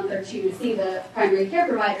a month or two to see the primary care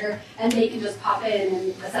provider, and they can just pop in and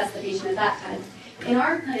assess the patient at that time. In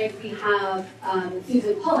our clinic, we have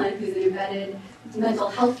Susan Pullen, who's an embedded mental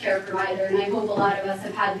health care provider, and I hope a lot of us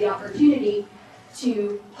have had the opportunity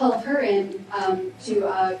to pull her in to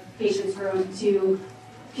a patient's room to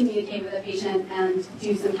communicate with a patient and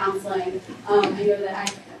do some counseling. I know that I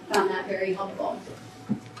found that very helpful.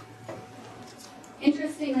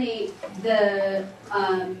 Interestingly, the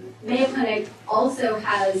Mayo Clinic also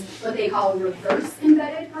has what they call reverse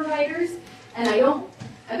embedded providers, and I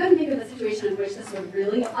couldn't think of a situation in which this would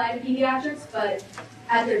really apply to pediatrics, but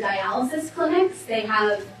at their dialysis clinics, they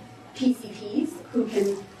have PCPs who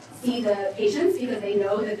can see the patients because they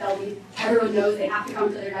know that everyone knows they have to come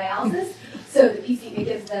to their dialysis. So the PCP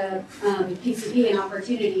gives the PCP an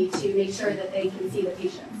opportunity to make sure that they can see the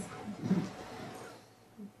patients.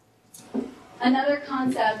 Another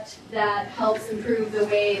concept that helps improve the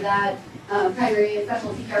way that primary and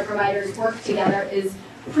specialty care providers work together is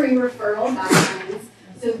pre-referral guidelines.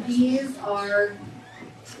 So these are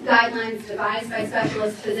guidelines devised by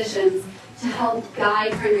specialist physicians to help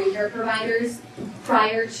guide primary care providers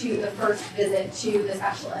prior to the first visit to the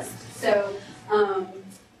specialist. So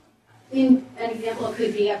an example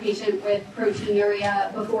could be a patient with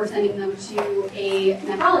proteinuria. Before sending them to a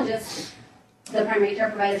nephrologist, the primary care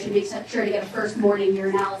provider should make sure to get a first morning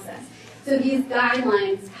urinalysis. So these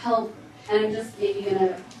guidelines help, and I'm just maybe going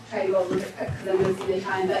to try to go a little bit quick because I'm going to see the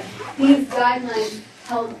time, but these guidelines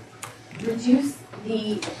help reduce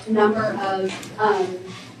the number of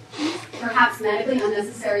perhaps medically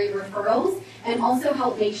unnecessary referrals, and also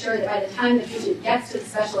help make sure that by the time the patient gets to the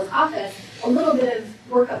specialist office, a little bit of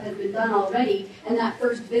workup has been done already, and that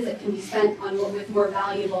first visit can be spent with more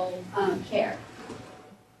valuable care.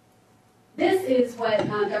 This is what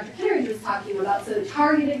Dr. Kitteridge was talking about, so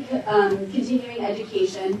targeted continuing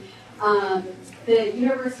education. The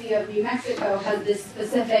University of New Mexico has this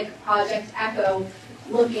specific Project ECHO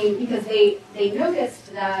looking, because they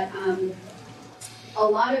noticed that a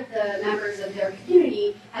lot of the members of their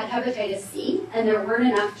community had hepatitis C, and there weren't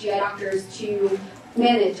enough GI doctors to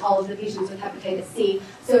manage all of the patients with hepatitis C.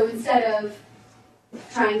 So instead of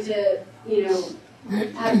trying to,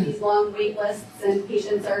 have these long wait lists and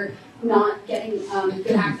patients are not getting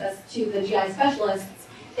good access to the GI specialists,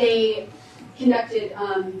 they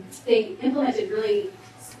implemented really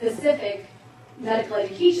specific medical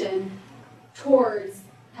education towards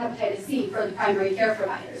hepatitis C for the primary care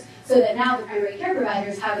providers, so that now the primary care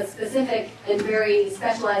providers have a specific and very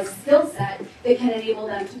specialized skill set that can enable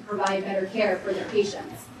them to provide better care for their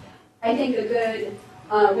patients. I think a good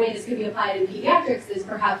way this could be applied in pediatrics is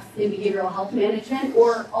perhaps in behavioral health management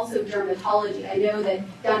or also dermatology. I know that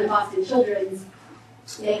down at Boston Children's,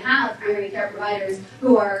 they have primary care providers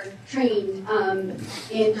who are trained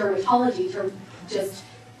in dermatology to just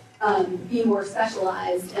be more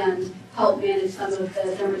specialized and help manage some of the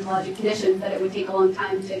dermatologic conditions that it would take a long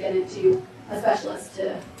time to get into a specialist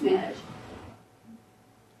to manage.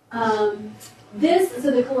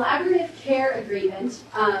 So the collaborative care agreement,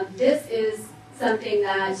 this is something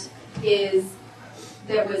that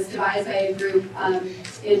was devised by a group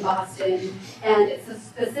in Boston, and it's a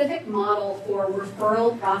specific model for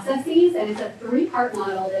referral processes, and it's a three-part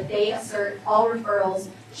model that they assert all referrals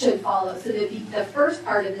should follow. So the first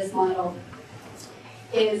part of this model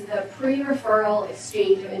is the pre-referral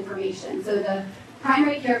exchange of information. So the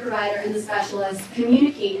primary care provider and the specialist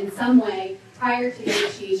communicate in some way prior to the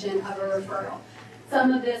initiation of a referral.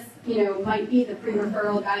 Some of this, might be the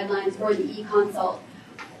pre-referral guidelines or the e-consult.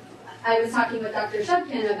 I was talking with Dr.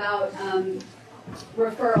 Shubkin about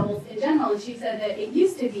referrals in general, and she said that it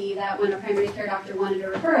used to be that when a primary care doctor wanted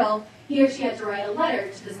a referral, he or she had to write a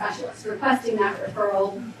letter to the specialist requesting that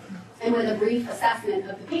referral and with a brief assessment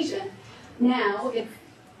of the patient. Now it's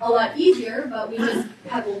a lot easier, but we just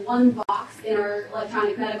have one box in our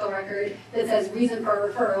electronic medical record that says reason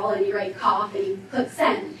for referral, and you write cough and you click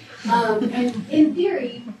send. And in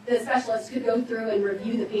theory, the specialist could go through and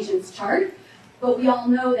review the patient's chart, but we all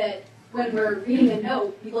know that when we're reading a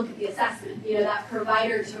note, we look at the assessment. You know, that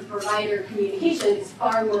provider-to-provider communication is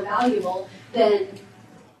far more valuable than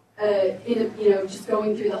just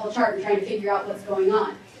going through the whole chart and trying to figure out what's going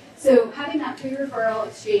on. So having that pre-referral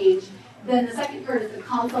exchange, then the second part is the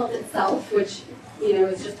consult itself, which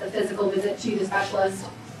is just a physical visit to the specialist.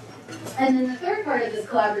 And then the third part of this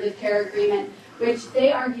collaborative care agreement, which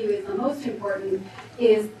they argue is the most important,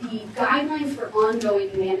 is the guidelines for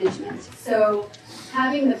ongoing management. So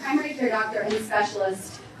having the primary care doctor and the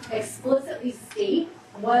specialist explicitly state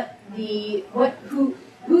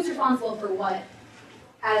who's responsible for what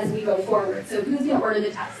as we go forward. So who's going to order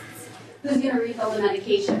the tests? Who's going to refill the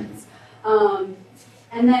medications?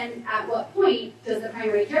 And then at what point does the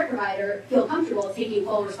primary care provider feel comfortable taking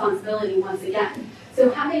full responsibility once again? So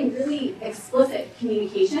having really explicit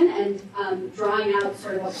communication and drawing out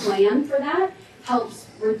sort of a plan for that helps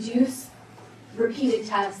reduce repeated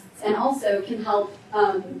tests and also can help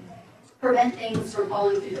prevent things from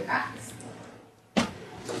falling through the cracks.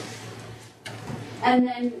 And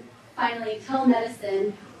then finally,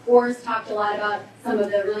 telemedicine. Orr's talked a lot about some of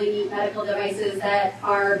the really neat medical devices that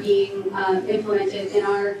are being implemented in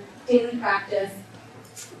our daily practice.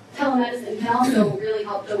 Telemedicine can also really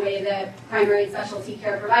help the way that primary and specialty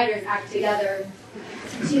care providers act together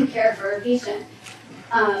to care for a patient.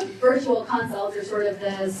 Virtual consults are sort of the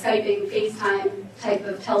Skyping, FaceTime type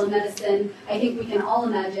of telemedicine. I think we can all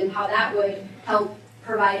imagine how that would help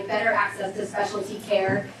provide better access to specialty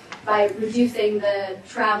care by reducing the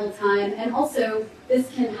travel time. And also, this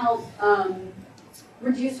can help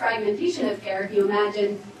reduce fragmentation of care. If you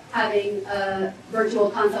imagine having a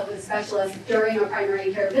virtual consult with a specialist during a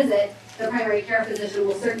primary care visit, the primary care physician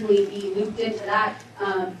will certainly be looped into that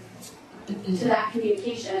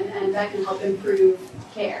communication, and that can help improve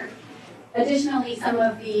care. Additionally, some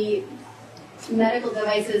of the medical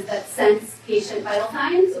devices that sense patient vital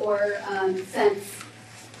signs or sense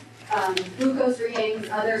glucose readings,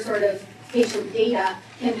 other sort of patient data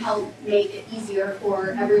can help make it easier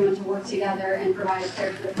for everyone to work together and provide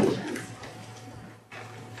care for the patients.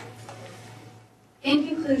 In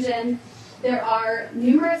conclusion, there are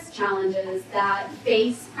numerous challenges that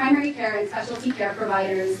face primary care and specialty care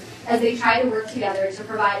providers as they try to work together to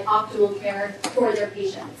provide optimal care for their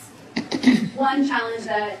patients. One challenge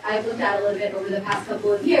that I've looked at a little bit over the past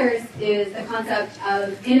couple of years is the concept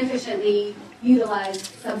of inefficiently utilized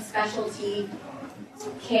subspecialty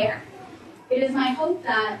care. It is my hope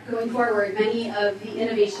that going forward, many of the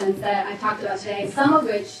innovations that I've talked about today, some of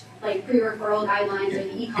which, like pre-referral guidelines or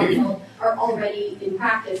the e-consult, are already in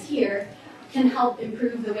practice here, can help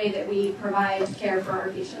improve the way that we provide care for our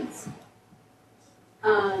patients.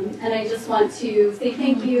 And I just want to say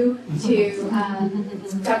thank you to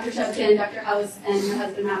Dr. Shevkin, Dr. House, and your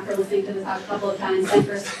husband Matt for listening to this talk a couple of times, and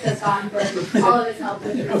to Scott for all of his help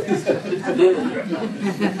with the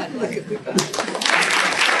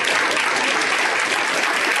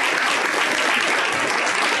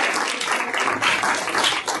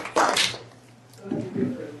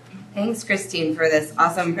Thanks, Christine, for this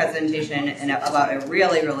awesome presentation and about a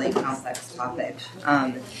really, really complex topic.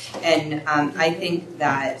 I think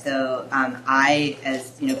that I,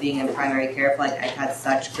 as being in primary care, feel like I've had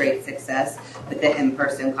such great success with the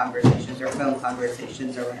in-person conversations or phone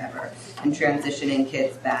conversations or whatever, and transitioning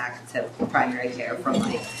kids back to primary care from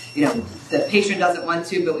the patient doesn't want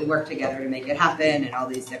to, but we work together to make it happen, and all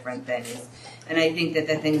these different things. And I think that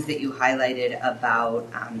the things that you highlighted about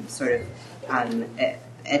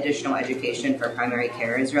additional education for primary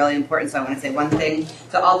care is really important. So I want to say one thing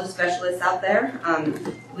to all the specialists out there.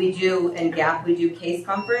 We do, in GAP, we do case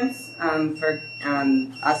conference for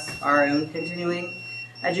us, our own continuing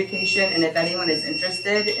education. And if anyone is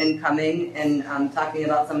interested in coming and talking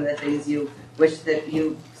about some of the things you wish that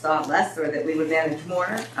you saw less or that we would manage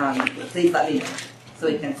more, please let me know so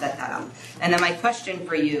we can set that up. And then my question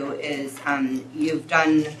for you is,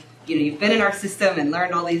 you've been in our system and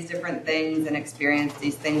learned all these different things and experienced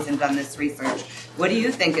these things and done this research. What do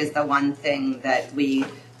you think is the one thing that we,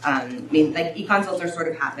 e-consults are sort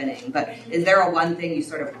of happening, but is there a one thing you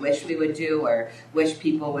sort of wish we would do or wish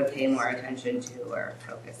people would pay more attention to or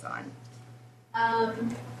focus on?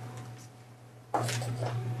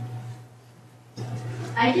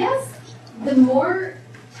 I guess the more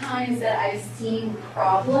times that I've seen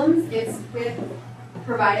problems, it's with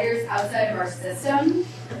providers outside of our system.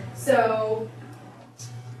 So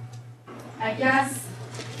I guess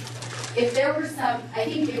if there were I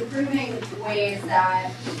think improving ways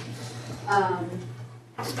that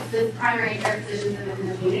the primary care physicians in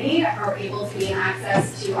the community are able to gain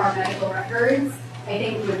access to our medical records I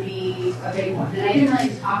think would be a big one. And I didn't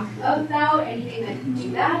really talk about anything that can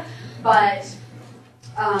do that, but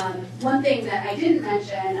one thing that I didn't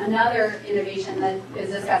mention, another innovation that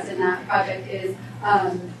is discussed in that project is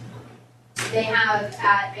they have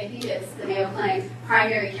at, I think it's the Mayo Clinic,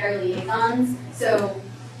 primary care liaisons. So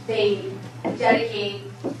they dedicate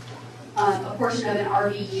a portion of an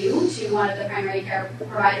RVU to one of the primary care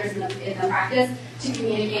providers in the practice to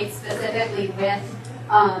communicate specifically with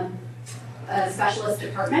a specialist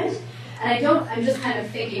department. And I'm just kind of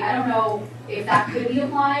thinking, I don't know if that could be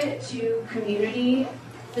applied to community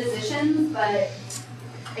physicians, but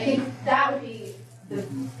I think that would be the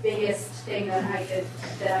biggest thing that I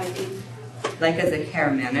think. Like as a care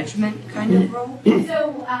management kind of role?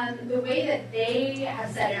 So the way that they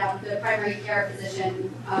have set it up, the primary care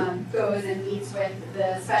physician goes and meets with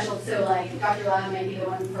the specialist. So like Dr. Lau might be the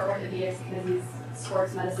one for orthopedics because he's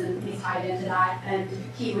sports medicine, he's tied into that, and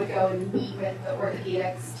he would go and meet with the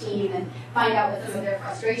orthopedics team and find out what some of their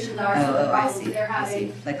frustrations are, some of the problems they're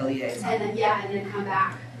having. Like a liaison. And then, and then come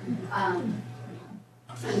back and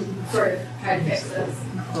sort of try to fix those.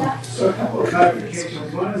 Yeah. So a couple of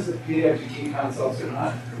clarifications. One is the pediatric e-consults are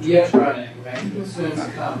not yet running, right? As soon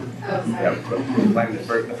as come. Yeah, we're planning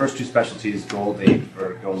the first two specialties. Goal date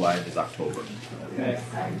for go live is October. Okay.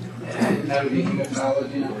 And that would be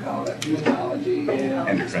hematology, oncology, hematology, and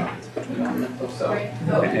Endocrine. developmental. So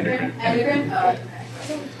Endocrine. Endocrine? Oh, okay.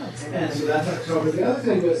 and so that's October. The other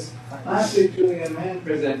thing was last week Julianne Mann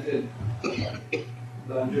presented the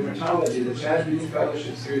dermatology. The Chad Bean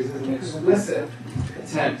Fellowship Series is an explicit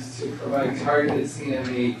attempt to provide targeted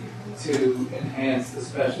CME to enhance the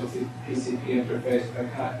specialty PCP interface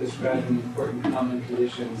by describing important common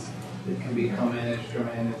conditions that can be co-managed or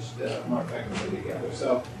managed more effectively together.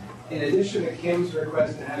 So in addition to Kim's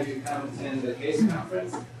request to have you come attend the case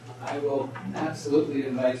conference, I will absolutely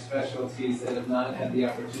invite specialties that have not had the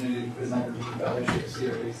opportunity to present in the fellowship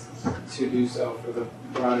series to do so for the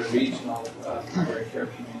broader regional primary care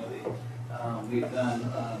community. We've done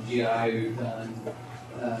GI, we've done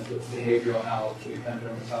behavioral health, we've done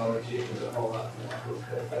dermatology. There's a whole lot more we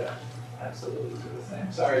could absolutely do the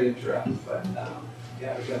same. Sorry to interrupt, but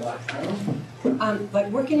yeah, we've got a lot to know. Like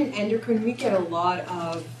working in endocrine, we get a lot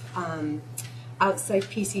of outside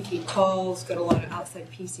PCP calls, got a lot of outside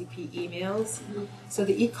PCP emails. So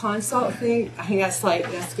the e-consult thing, I think that's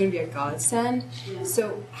going to be a godsend. Yeah.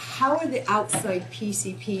 So how are the outside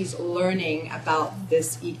PCPs learning about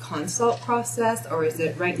this e-consult process, or is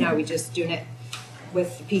it right now we just doing it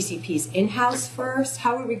with the PCPs in-house first?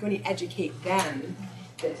 How are we going to educate them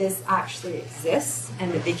that this actually exists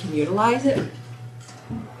and that they can utilize it?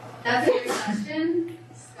 That's a good question.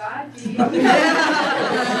 Scott, do you? Scott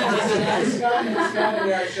and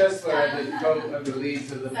Eric Schessler are the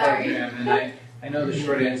leads of the program, and I know the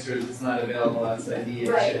short answer is it's not available outside the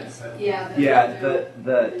EHS. Right. So. Yeah,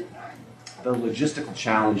 the logistical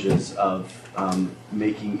challenges of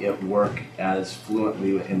making it work as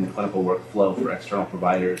fluently in the clinical workflow for external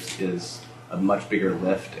providers is a much bigger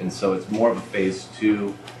lift, and so it's more of a phase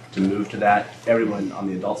 2 to move to that. Everyone on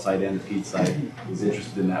the adult side and the ped side is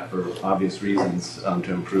interested in that for obvious reasons,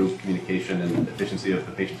 to improve communication and efficiency of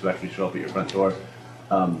the patients who actually show up at your front door.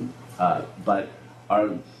 But our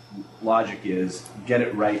logic is get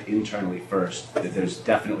it right internally first. There's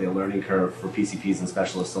definitely a learning curve for PCPs and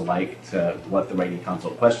specialists alike to what the right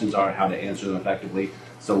e-consult questions are, how to answer them effectively.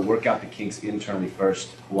 So work out the kinks internally first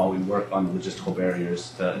while we work on the logistical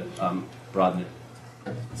barriers to broaden it.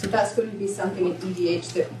 So that's going to be something in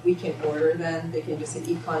EDH that we can order then? They can just say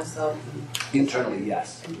e-consult? Internally,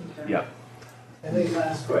 yes. Yeah. Any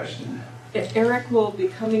last question? Eric will be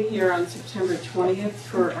coming here on September 20th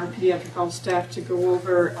for our pediatric all staff to go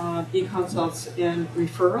over e-consults and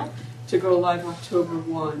referral to go live October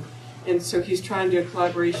 1. And so he's trying to do a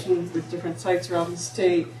collaboration with different sites around the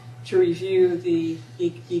state to review the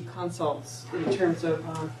e-consults in terms of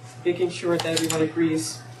making sure that everyone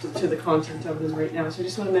agrees to the content of them right now. So I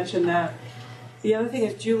just want to mention that. The other thing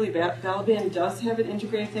is Julie Balaban does have an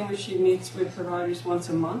integrated thing where she meets with providers once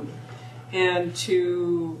a month and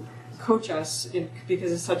to coach us because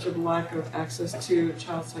there's such a lack of access to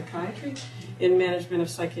child psychiatry in management of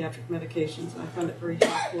psychiatric medications. And I found it very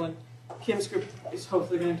helpful, and Kim's group is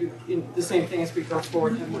hopefully going to do the same thing as we go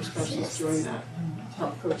forward, have more specialists doing that to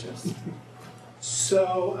help coach us.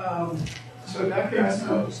 So Dr.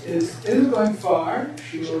 Arsnow is going far.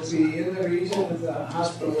 She will be in the region as a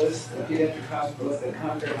hospitalist, a pediatric hospitalist at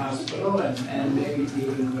Concord Hospital, and maybe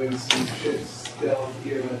even doing some shifts still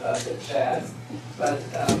here with us at Chad's. But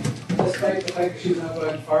despite the fact that she's not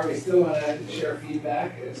going far, we still want to share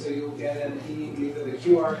feedback. So you'll get either the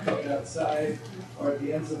QR code outside or at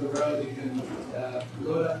the ends of the road. You can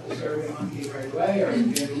load up the SurveyMonkey right away, or you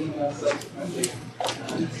can get an email subsequently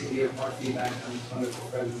to give more feedback on this wonderful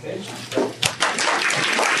presentation.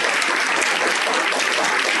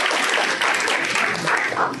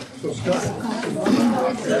 So Scott.